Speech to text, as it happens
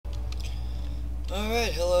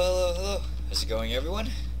Alright, hello. How's it going, everyone?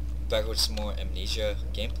 Back with some more Amnesia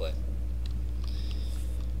gameplay.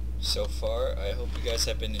 So far, I hope you guys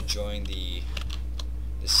have been enjoying the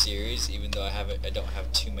series, even though I don't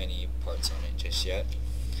have too many parts on it just yet.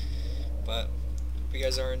 But hope you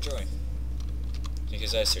guys are enjoying,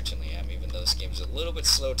 because I certainly am. Even though this game's a little bit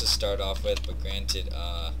slow to start off with, but granted,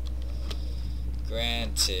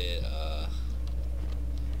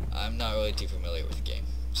 I'm not really too familiar with the game,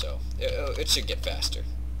 so it should get faster.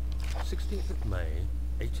 16th of May,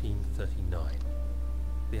 1839.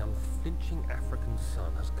 The unflinching African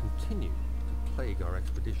sun has continued to plague our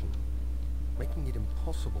expedition, making it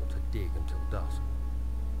impossible to dig until dusk.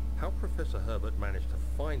 How Professor Herbert managed to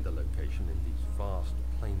find the location in these vast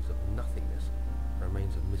plains of nothingness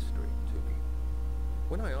remains a mystery to me.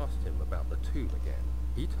 When I asked him about the tomb again,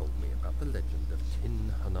 he told me about the legend of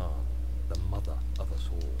Tin Hanan, the mother of us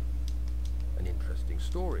all. An interesting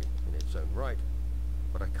story in its own right,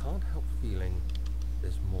 but I can't help feeling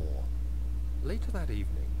there's more. Later that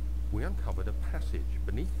evening, we uncovered a passage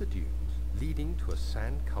beneath the dunes leading to a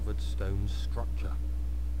sand-covered stone structure.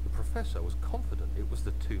 The professor was confident it was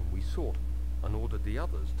the tomb we sought and ordered the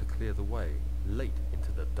others to clear the way late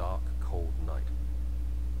into the dark, cold night.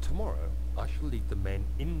 Tomorrow, I shall lead the men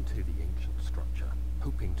into the ancient structure,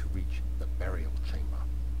 hoping to reach the burial chamber.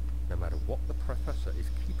 No matter what the professor is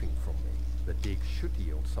keeping from me, the dig should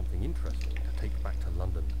yield something interesting to take back to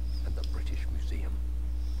London and the British Museum.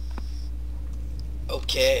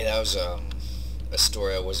 Okay, that was a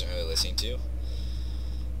story I wasn't really listening to.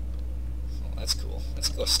 Oh, that's cool. That's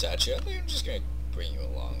a cool statue. I think I'm just gonna bring you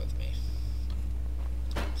along with me.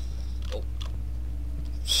 Oh,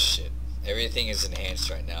 shit! Everything is enhanced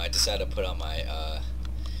right now. I decided to put on my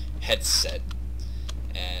headset,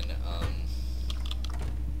 and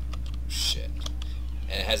shit,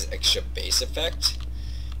 and it has extra bass effect,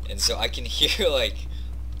 and so I can hear like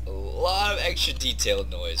a lot of extra detailed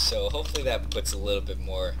noise, so hopefully that puts a little bit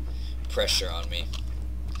more pressure on me.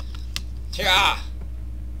 Yeah!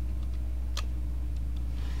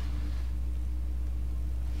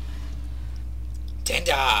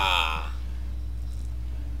 Tenda!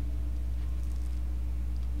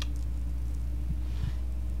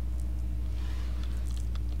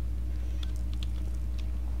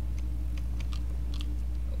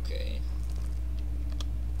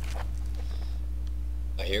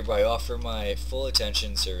 I hereby offer my full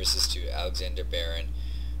attention services to Alexander Baron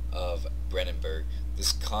of Brennenburg.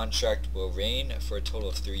 This contract will reign for a total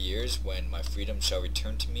of 3 years, when my freedom shall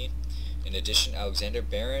return to me. In addition, Alexander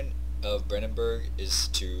Baron of Brennenburg is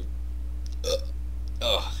to...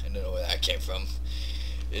 I don't know where that came from.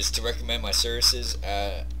 Is to recommend my services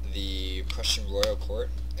at the Prussian Royal Court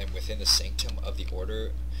and within the sanctum of the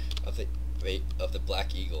Order of the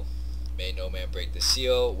Black Eagle. May no man break the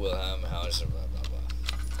seal. Wilhelm Hauser, blah blah blah.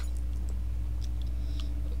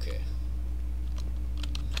 Okay.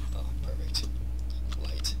 Oh, perfect.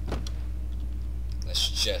 Light. Let's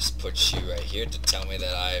just put you right here to tell me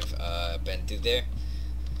that I've been through there.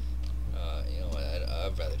 You know what?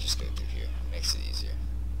 I'd rather just go through here. Makes it easier.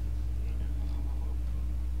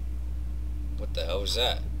 What the hell was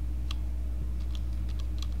that?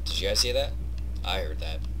 Did you guys hear that? I heard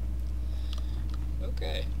that.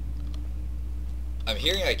 Okay. I'm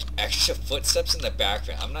hearing like extra footsteps in the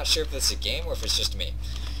background. I'm not sure if it's a game or if it's just me.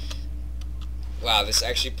 Wow, this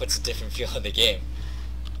actually puts a different feel in the game.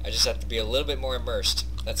 I just have to be a little bit more immersed.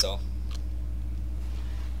 That's all.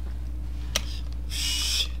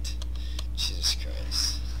 Shit. Jesus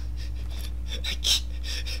Christ.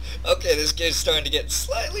 Okay, this game's starting to get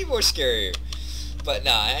slightly more scarier. But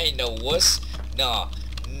nah, I ain't no wuss. Nah,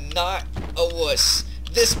 not a wuss.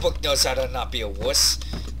 This book knows how to not be a wuss.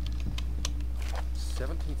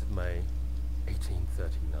 17th of May,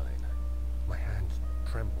 1839. My hands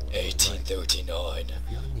tremble. 1839.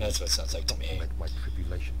 That's what it sounds like to me. My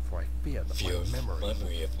tribulation, for I fear that Fear my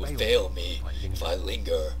memory will fail me if I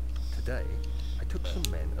linger. Today, I took some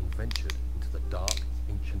men and ventured into the dark,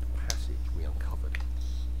 ancient passage we uncovered.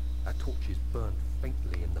 Our torches burned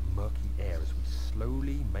faintly in the murky air as we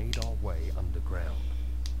slowly made our way underground.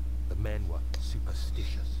 The men were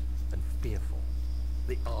superstitious and fearful.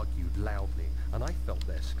 They argued loudly, and I felt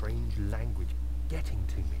their strange language getting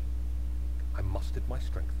to me. I mustered my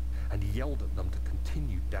strength and yelled at them to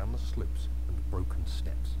continue down the slopes and broken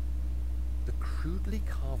steps. The crudely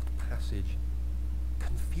carved passage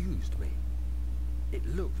confused me. It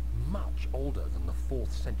looked much older than the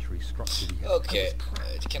 4th century structure we had. Okay,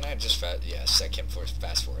 can I just yes, I can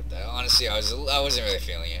fast forward that. Honestly, I wasn't really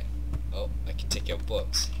feeling it. Oh, I can take out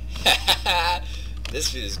books.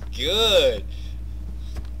 This is good.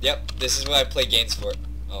 Yep, this is what I play games for.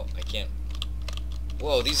 Oh, I can't.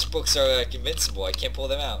 Whoa, these books are like invincible. I can't pull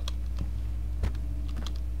them out.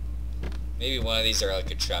 Maybe one of these are like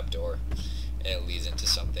a trapdoor, and it leads into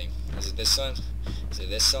something. Is it this one? Is it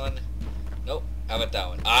this one? Nope. How about that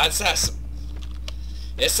one? Ah, it's that.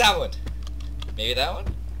 It's that one. Maybe that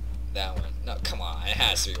one? That one. No, come on. It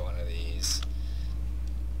has to be one of these.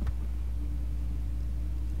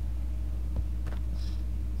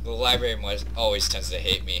 The library always tends to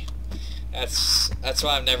hate me. That's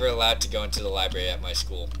why I'm never allowed to go into the library at my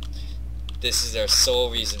school. This is their sole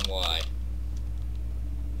reason why.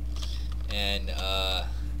 And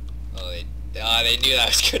they knew that I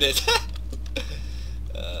was good at that.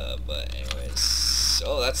 But anyways,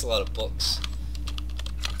 oh, that's a lot of books.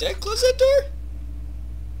 Did I close that door?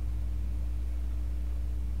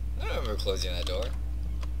 I don't remember closing that door.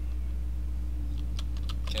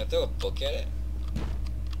 Can I throw a book at it?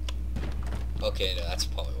 Okay, no, that's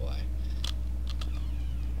probably why.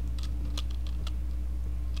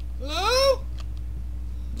 Hello?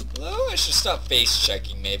 Hello? I should stop face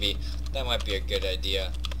checking, maybe. That might be a good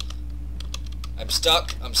idea. I'm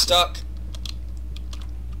stuck. I'm stuck.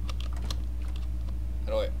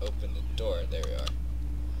 How do I open the door? There we are.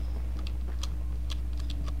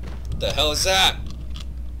 What the hell is that?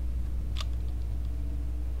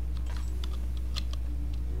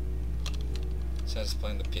 Someone's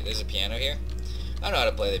playing the piano. There's a piano here? I don't know how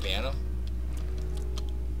to play the piano.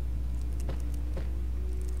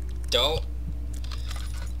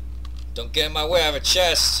 Don't get in my way. I have a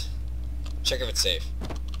chest. Check if it's safe.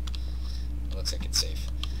 It looks like it's safe.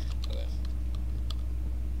 Okay.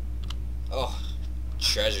 Oh,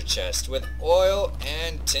 treasure chest with oil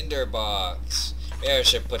and tinderbox. Maybe I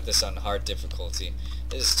should put this on hard difficulty.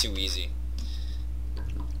 This is too easy.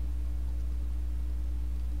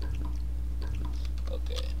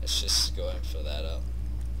 Okay, let's just go ahead and fill that up.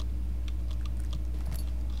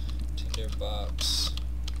 Tinderbox.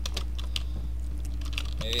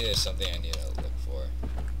 Maybe there's something I need to look for.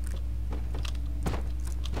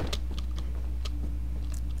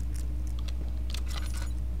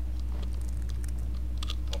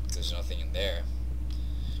 Oh, there's nothing in there.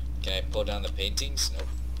 Can I pull down the paintings?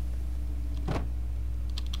 Nope.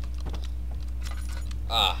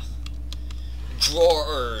 Ah.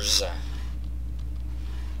 Drawers.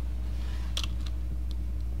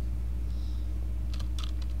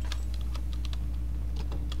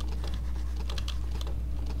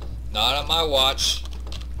 Not on my watch.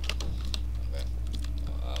 Okay.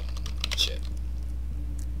 Shit.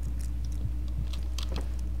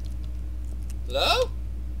 Hello?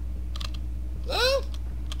 Hello?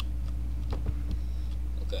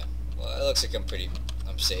 Okay. Well, it looks like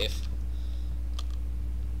I'm safe.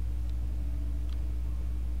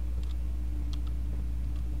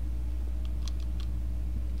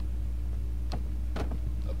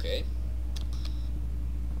 Okay.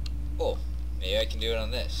 Oh, maybe I can do it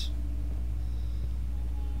on this.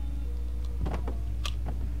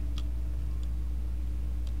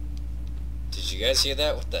 Did you guys hear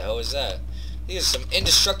that? What the hell is that? These are some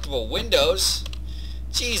indestructible windows.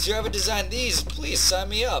 Jeez, whoever designed these, please sign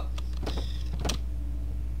me up.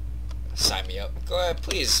 Sign me up. Go ahead,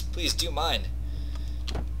 please do mine.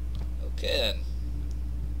 Okay then.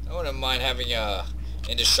 I wouldn't mind having a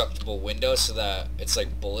indestructible window so that it's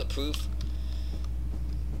like bulletproof.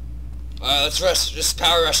 Alright, let's rush. Just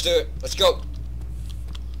power rush through it. Let's go.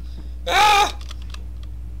 Ah!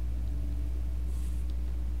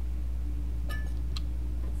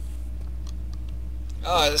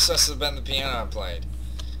 Oh, this must have been the piano I played.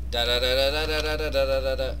 Da da da da da da da da da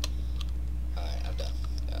da da. Alright, I'm done.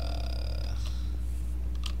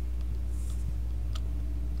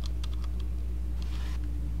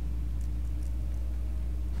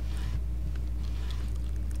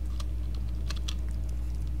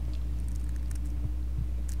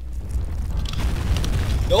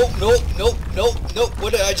 Nope, nope, nope, nope, nope.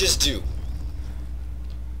 What did I just do?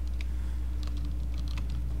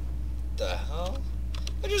 The hell?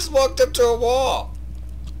 I just walked up to a wall.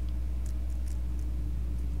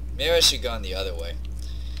 Maybe I should have gone the other way.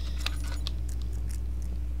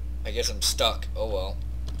 I guess I'm stuck. Oh well.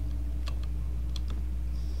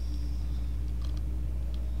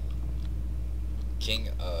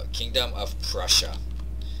 Kingdom of Prussia.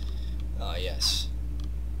 Ah, yes.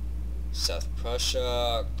 South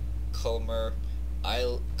Prussia, Kulmer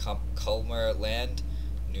land,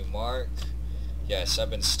 Newmark. Yes, I've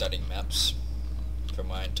been studying maps for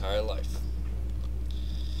my entire life.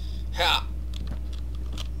 Ha!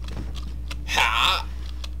 Ha!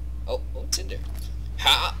 Oh, Tinder.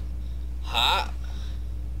 Ha! Ha!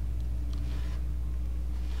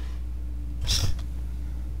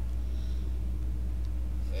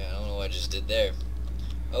 Yeah, I don't know what I just did there.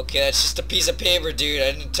 Okay, that's just a piece of paper, dude.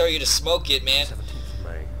 I didn't tell you to smoke it, man. 17th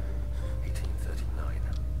May, 1839.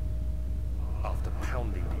 After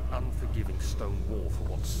pounding the unforgiving stone wall for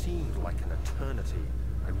what seemed like an eternity,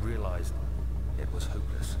 I realized it was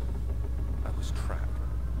hopeless. I was trapped.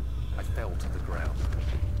 I fell to the ground,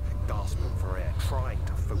 gasping for air, trying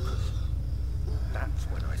to focus. That's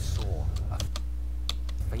when I saw a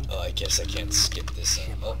faint... Oh, I guess I can't skip this.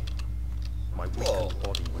 Oh. My weakened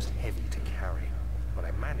body was heavy to carry, but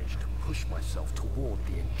I managed to push myself toward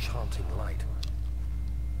the enchanting light.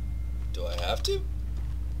 Do I have to?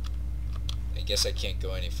 I guess I can't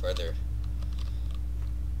go any further.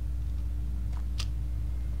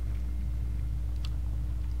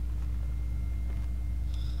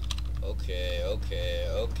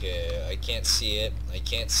 Okay. I can't see it. I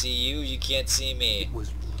can't see you. You can't see me. It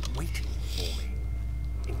was waiting for me.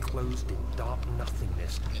 Enclosed in dark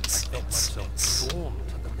nothingness, I felt myself drawn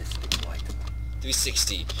to the mystic light.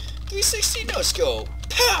 360. 360 no scope.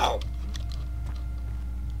 Pow!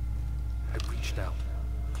 I reached out,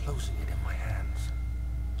 closing it in my hands.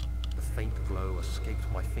 The faint glow escaped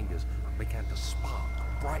my fingers and began to spark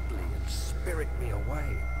brightly and spirit me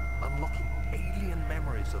away, unlocking alien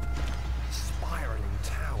memories of spiraling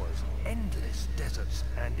towers, endless deserts,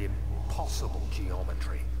 and impossible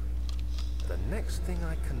geometry. The next thing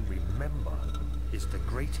I can remember is the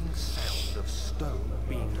grating sound of stone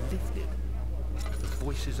being lifted, the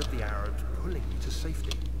voices of the Arabs pulling me to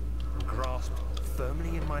safety. Grasped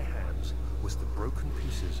firmly in my hands was the broken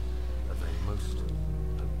pieces of a most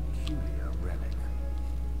peculiar relic.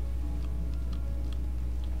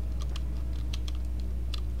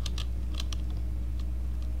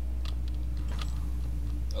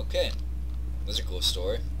 Okay. That's a cool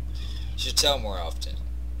story. Should tell more often.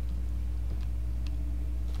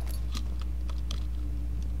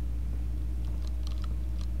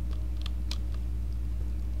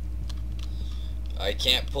 I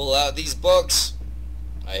can't pull out these books.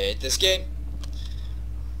 I hate this game.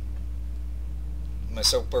 My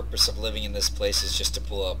sole purpose of living in this place is just to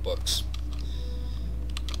pull out books.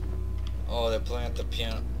 Oh, they're playing at the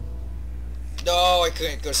piano. No, I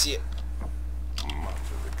couldn't go see it. Much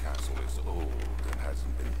of the castle is old and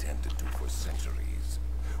hasn't been tended to for centuries.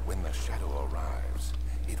 When the shadow arrives,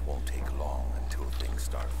 it won't take long until things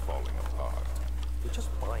start falling apart. We're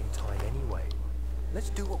just buying time anyway.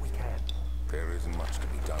 Let's do what we can. There isn't much to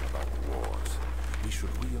be done about the wars. We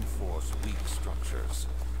should reinforce weak structures.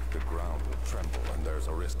 The ground will tremble and there's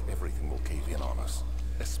a risk everything will cave in on us,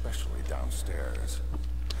 especially downstairs.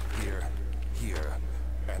 Here,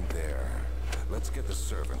 and there. Let's get the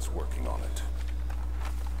servants working on it.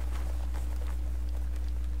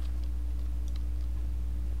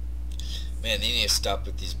 Man, they need to stop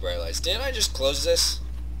with these bright lights. Didn't I just close this?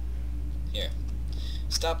 Here.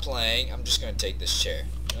 Stop playing. I'm just going to take this chair.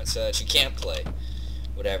 So that you can't play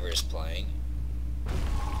whatever is playing.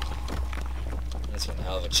 That's one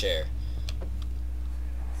hell of a chair.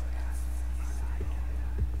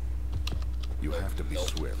 You have to be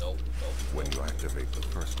swift Nope. when you activate the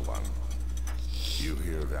first one. You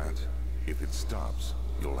hear that? If it stops,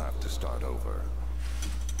 you'll have to start over.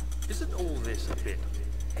 Isn't all this a bit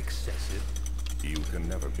excessive? You can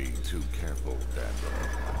never be too careful,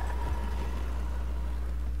 Daniel.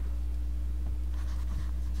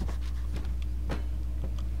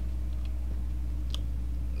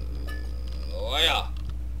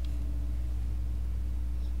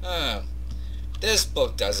 This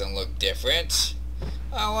book doesn't look different.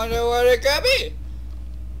 I wonder what it could be.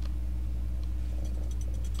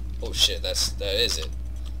 Oh shit, that is it.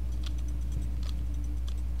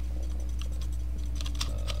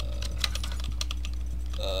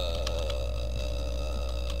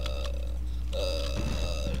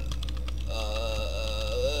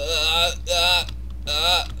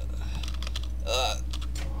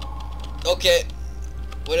 Okay,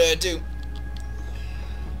 what did I do?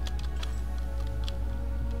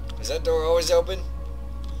 Is that door always open?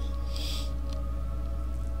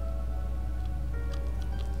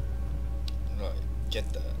 No,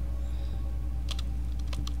 get that.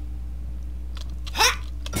 Ha!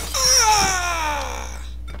 Ah!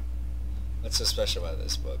 What's so special about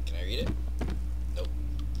this book? Can I read it? Nope.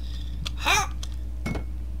 Ha!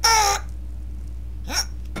 Ah! Ha!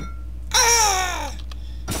 Ah!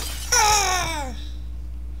 Ah!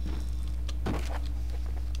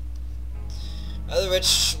 Other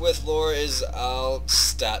rich with lore is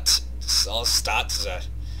Alstadt.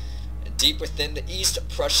 Deep within the East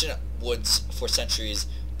Prussian woods for centuries,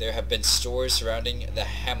 there have been stories surrounding the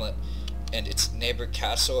hamlet and its neighbor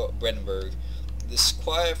castle Brandenburg. This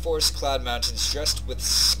quiet forest-clad mountains dressed with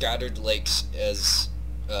scattered lakes is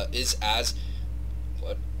as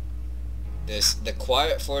What? The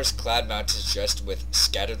quiet forest-clad mountains dressed with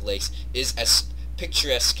scattered lakes is as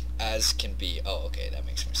picturesque as can be. Oh, okay, that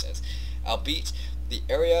makes more sense. Albeit, the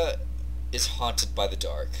area is haunted by the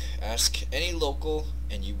dark. Ask any local,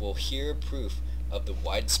 and you will hear proof of the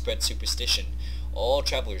widespread superstition. All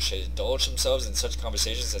travelers should indulge themselves in such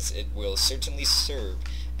conversations as it will certainly serve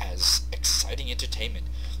as exciting entertainment.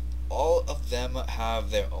 All of them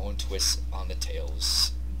have their own twists on the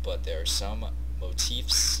tales, but there are some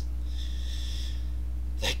motifs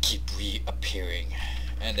that keep reappearing.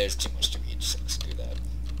 And there's too much to read, so screw that.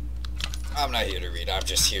 I'm not here to read, I'm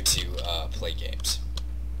just here to play games.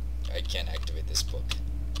 I can't activate this book.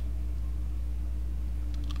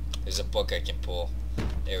 There's a book I can pull.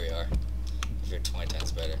 There we are. I feel 20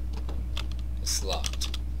 times better. It's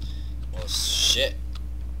locked. Well, shit.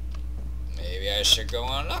 Maybe I should go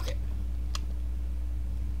unlock it.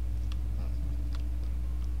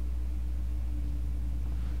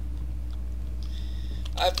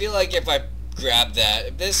 I feel like if I grab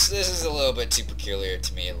that, this is a little bit too peculiar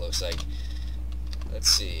to me, it looks like. Let's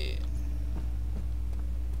see.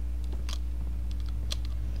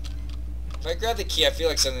 If I grab the key, I feel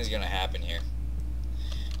like something's gonna happen here.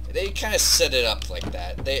 They kind of set it up like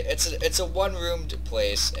that. It's a one-roomed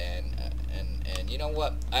place, and you know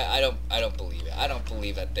what? I don't believe it. I don't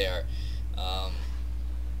believe that they are. I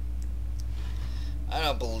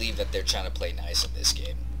don't believe that they're trying to play nice in this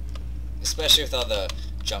game, especially with all the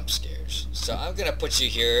jump scares. So I'm gonna put you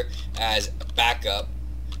here as a backup,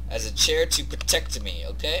 as a chair to protect me.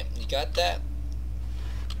 Okay, you got that?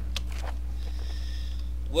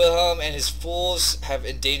 Wilhelm and his fools have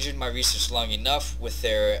endangered my research long enough with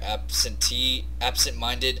their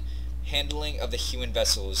absent-minded handling of the human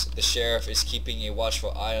vessels. The sheriff is keeping a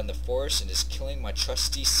watchful eye on the forest and is killing my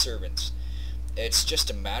trusty servants. It's just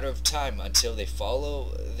a matter of time until they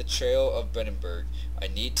follow the trail of Brandenburg. I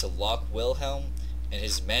need to lock Wilhelm and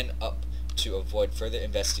his men up to avoid further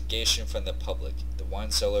investigation from the public. The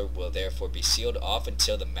wine cellar will therefore be sealed off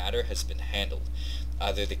until the matter has been handled.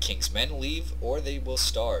 Either the king's men leave, or they will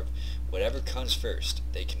starve. Whatever comes first,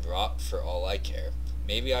 they can rot for all I care.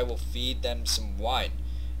 Maybe I will feed them some wine.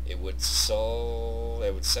 It would solve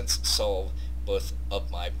both of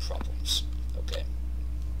my problems. Okay.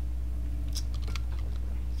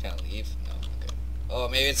 Can I leave? No. Okay. Oh,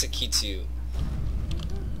 maybe it's a key to.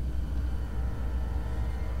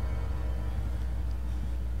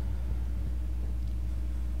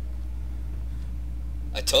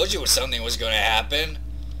 I told you something was going to happen.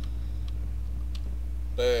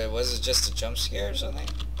 But was it just a jump scare or something?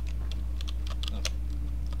 Oh.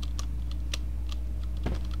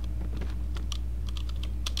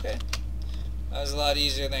 Okay. That was a lot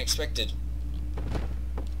easier than expected.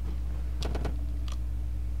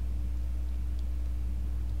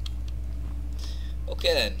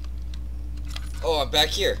 Okay then. Oh, I'm back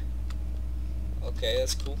here. Okay,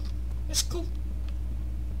 that's cool. That's cool.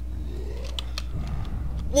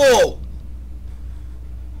 Whoa!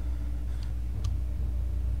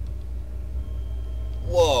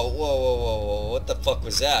 Whoa, what the fuck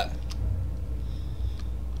was that?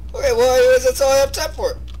 Okay, well anyways, that's all I have time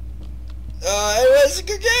for. Anyways, it's a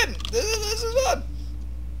good game. This is fun.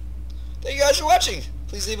 Thank you guys for watching.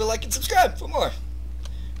 Please leave a like and subscribe for more.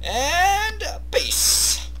 And peace.